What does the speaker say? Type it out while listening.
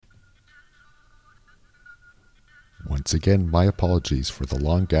Once again, my apologies for the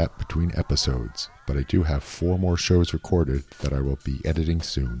long gap between episodes, but I do have 4 more shows recorded that I will be editing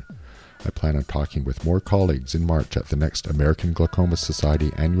soon. I plan on talking with more colleagues in March at the next American Glaucoma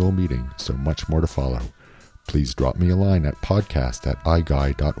Society annual meeting, so much more to follow. Please drop me a line at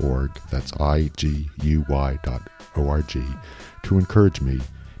podcast@iguy.org, that's IGUY.org, to encourage me,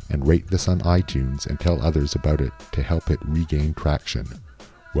 and rate this on iTunes and tell others about it to help it regain traction.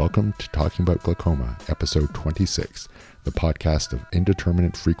 Welcome to Talking About Glaucoma, episode 26, the podcast of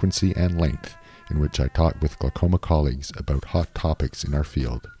indeterminate frequency and length, in which I talk with glaucoma colleagues about hot topics in our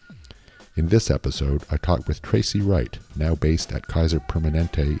field. In this episode, I talk with Tracy Wright, now based at Kaiser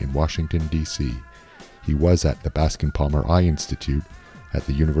Permanente in Washington, D.C. He was at the Bascom Palmer Eye Institute at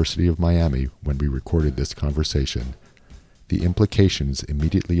the University of Miami when we recorded this conversation. The implications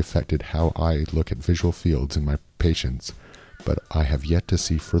immediately affected how I look at visual fields in my patients, but I have yet to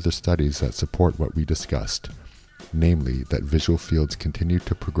see further studies that support what we discussed, namely that visual fields continue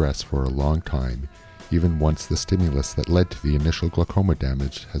to progress for a long time, even once the stimulus that led to the initial glaucoma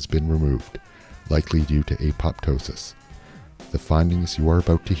damage has been removed, likely due to apoptosis. The findings you are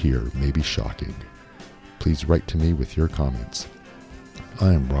about to hear may be shocking. Please write to me with your comments.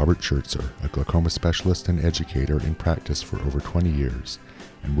 I am Robert Schertzer, a glaucoma specialist and educator in practice for over 20 years,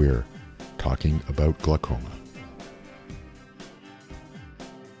 and we're talking about glaucoma.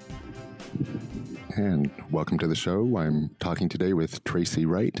 And welcome to the show. I'm talking today with Tracy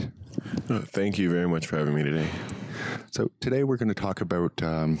Wright. Thank you very much for having me today. So today we're going to talk about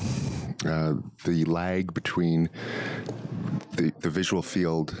the lag between the visual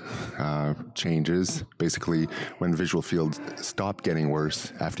field changes, basically when visual fields stop getting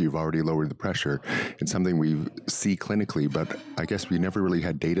worse after you've already lowered the pressure. It's something we see clinically, but I guess we never really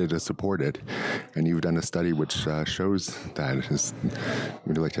had data to support it. And you've done a study which shows that.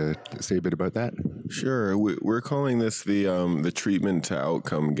 Would you like to say a bit about that? Sure. We're calling this the treatment to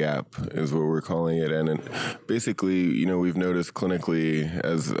outcome gap is what we're calling it. And basically, we've noticed clinically,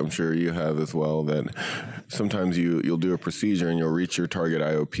 as I'm sure you have as well, that sometimes you'll do a procedure and you'll reach your target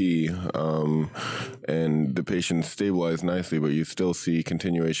IOP and the patient stabilize nicely, but you still see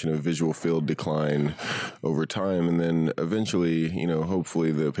continuation of visual field decline over time. And then eventually,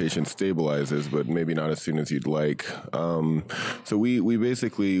 hopefully the patient stabilizes, but maybe not as soon as you'd like. So we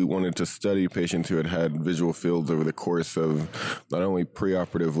basically wanted to study patients who had visual fields over the course of not only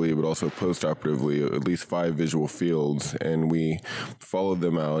preoperatively, but also postoperatively, at least 5 visual fields. And we followed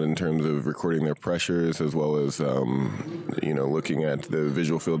them out in terms of recording their pressures as well as, looking at the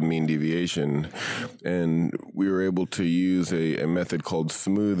visual field mean deviation. And we were able to use a method called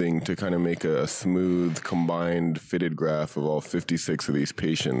smoothing to kind of make a smooth, combined, fitted graph of all 56 of these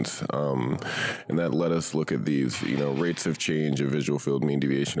patients. And that let us look at these, rates of change of visual field mean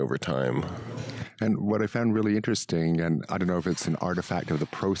deviation over time. And what I found really interesting, and I don't know if it's an artifact of the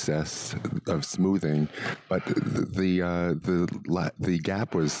process of smoothing, but the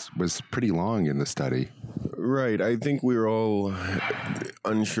gap was pretty long in the study. Right. I think we were all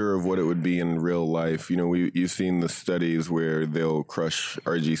unsure of what it would be in real life. You've seen the studies where they'll crush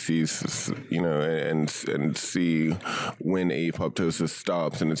RGCs, and see when apoptosis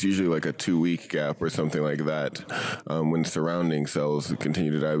stops, and it's usually like a 2-week gap or something like that when surrounding cells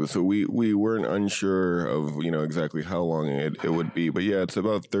continue to die. So we weren't unsure of exactly how long it would be, but yeah, it's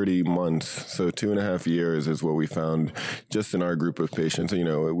about 30 months. So 2.5 years is what we found just in our group of patients.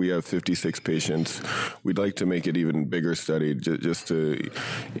 We have 56 patients. We'd like to make it even bigger study just to,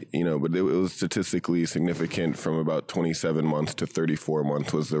 but it was statistically significant from about 27 months to 34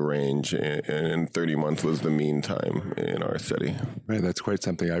 months was the range, and 30 months was the mean time in our study. Right, that's quite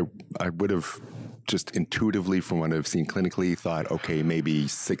something. I would have just intuitively, from what I've seen clinically, thought, okay, maybe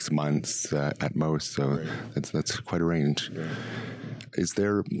 6 months at most. So right. That's quite a range. Yeah. Is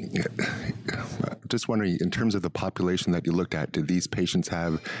there, just wondering, in terms of the population that you looked at, did these patients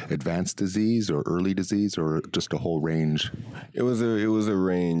have advanced disease or early disease or just a whole range? It was a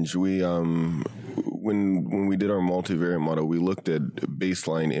range. We when we did our multivariate model, we looked at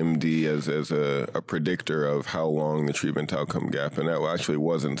baseline MD as a predictor of how long the treatment outcome gap, and that actually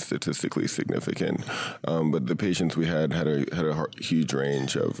wasn't statistically significant. But the patients we had a huge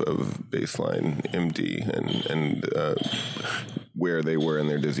range of baseline MD and where they were in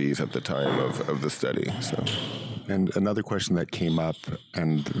their disease at the time of the study. So. And another question that came up,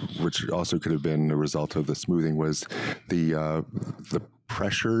 and which also could have been a result of the smoothing, was the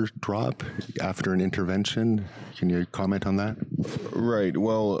pressure drop after an intervention. Can you comment on that? Right.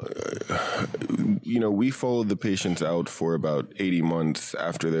 Well, we followed the patients out for about 80 months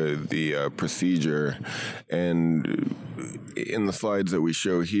after the procedure, and in the slides that we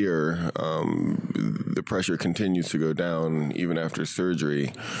show here, the pressure continues to go down even after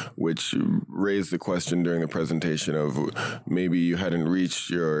surgery, which raised the question during the presentation of maybe you hadn't reached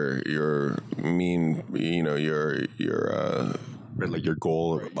your mean, like your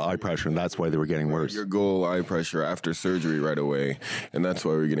goal eye pressure, and that's why they were getting worse. Your goal eye pressure after surgery right away, and that's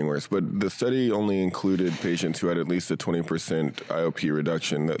why we're getting worse. But the study only included patients who had at least a 20% IOP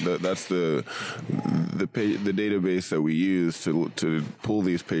reduction. That's the database that we used to pull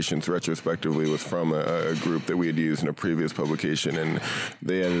these patients retrospectively was from a group that we had used in a previous publication, and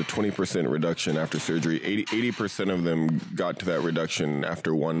they had a 20% reduction after surgery. 80% of them got to that reduction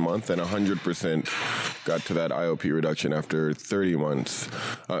after 1 month, and 100% got to that IOP reduction after 3 months,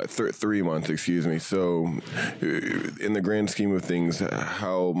 excuse me. So in the grand scheme of things,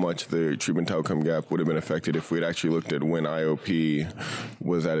 how much the treatment to outcome gap would have been affected if we had actually looked at when IOP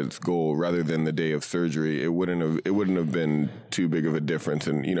was at its goal rather than the day of surgery, it wouldn't have been too big of a difference.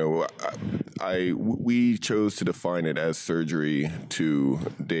 And, we chose to define it as surgery to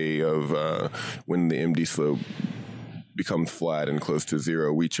day of when the MD slope becomes flat and close to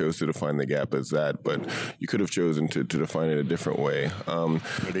zero. We chose to define the gap as that, but you could have chosen to define it a different way.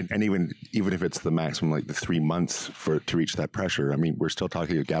 And even if it's the maximum, like the 3 months to reach that pressure, I mean, we're still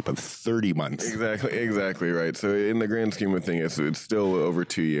talking a gap of 30 months. Exactly right. So in the grand scheme of things, it's still over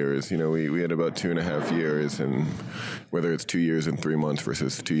 2 years. We had about 2.5 years, and whether it's 2 years and 3 months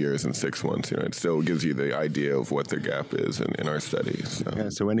versus 2 years and 6 months, it still gives you the idea of what the gap is in our studies.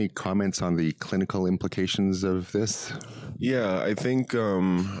 So any comments on the clinical implications of this? Yeah, I think, a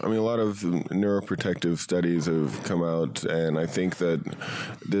lot of neuroprotective studies have come out, and I think that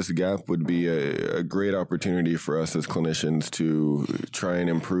this gap would be a great opportunity for us as clinicians to try and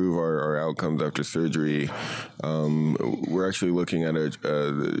improve our outcomes after surgery. We're actually looking at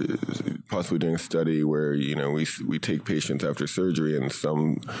possibly doing a study where, we take patients after surgery, and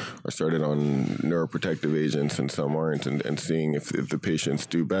some are started on neuroprotective agents and some aren't, and seeing if the patients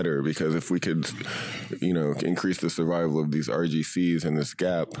do better, because if we could, increase the survival of these RGCs and this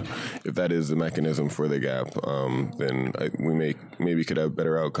gap, if that is the mechanism for the gap, then we maybe could have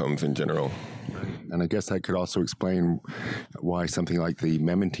better outcomes in general. And I guess that could also explain why something like the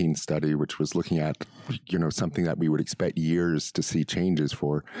Memantine study, which was looking at, something that we would expect years to see changes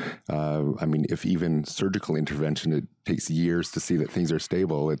for. If even surgical intervention, it takes years to see that things are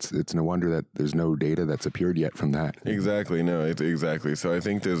stable. It's no wonder that there's no data that's appeared yet from that. Exactly. So I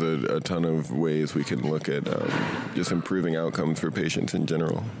think there's a ton of ways we can look at just improving outcomes for patients in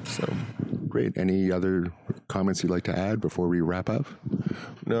general. So great. Any other comments you'd like to add before we wrap up?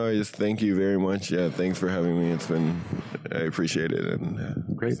 No, I just thank you very much. Yeah, thanks for having me. I appreciate it. And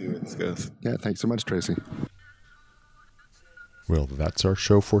great. See what discuss. Yeah, thanks so much, Tracy. Well, that's our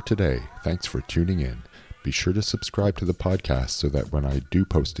show for today. Thanks for tuning in. Be sure to subscribe to the podcast so that when I do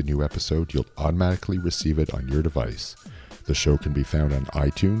post a new episode, you'll automatically receive it on your device. The show can be found on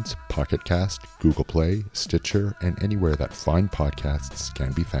iTunes, Pocket Cast, Google Play, Stitcher, and anywhere that fine podcasts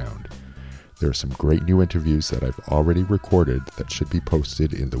can be found. There are some great new interviews that I've already recorded that should be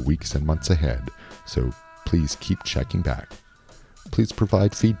posted in the weeks and months ahead, so please keep checking back. Please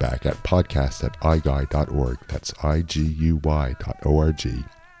provide feedback at podcast@iguy.org. That's IGUY.org.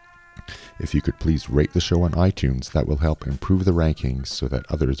 If you could please rate the show on iTunes, that will help improve the rankings so that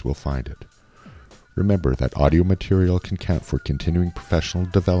others will find it. Remember that audio material can count for continuing professional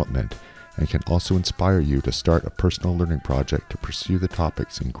development and can also inspire you to start a personal learning project to pursue the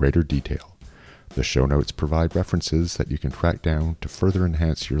topics in greater detail. The show notes provide references that you can track down to further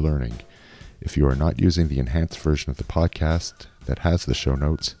enhance your learning. If you are not using the enhanced version of the podcast that has the show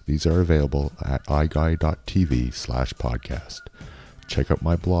notes, these are available at iguy.tv/podcast. Check out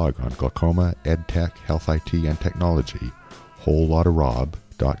my blog on glaucoma, edtech, health IT, and technology,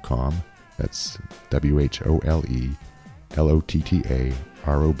 wholelotofrob.com. That's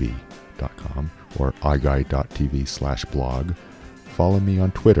WHOLELOTTAROB.com or iguy.tv/blog. Follow me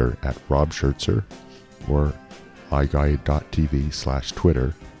on Twitter at Rob Schertzer or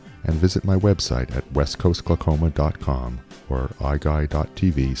iguy.tv/Twitter, and visit my website at westcoastglaucoma.com or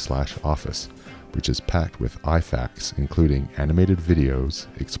iguy.tv/office, which is packed with iFacts, including animated videos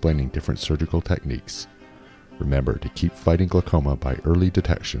explaining different surgical techniques. Remember to keep fighting glaucoma by early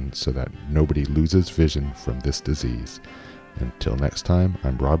detection so that nobody loses vision from this disease. Until next time,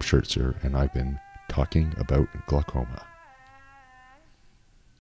 I'm Rob Schertzer, and I've been talking about glaucoma.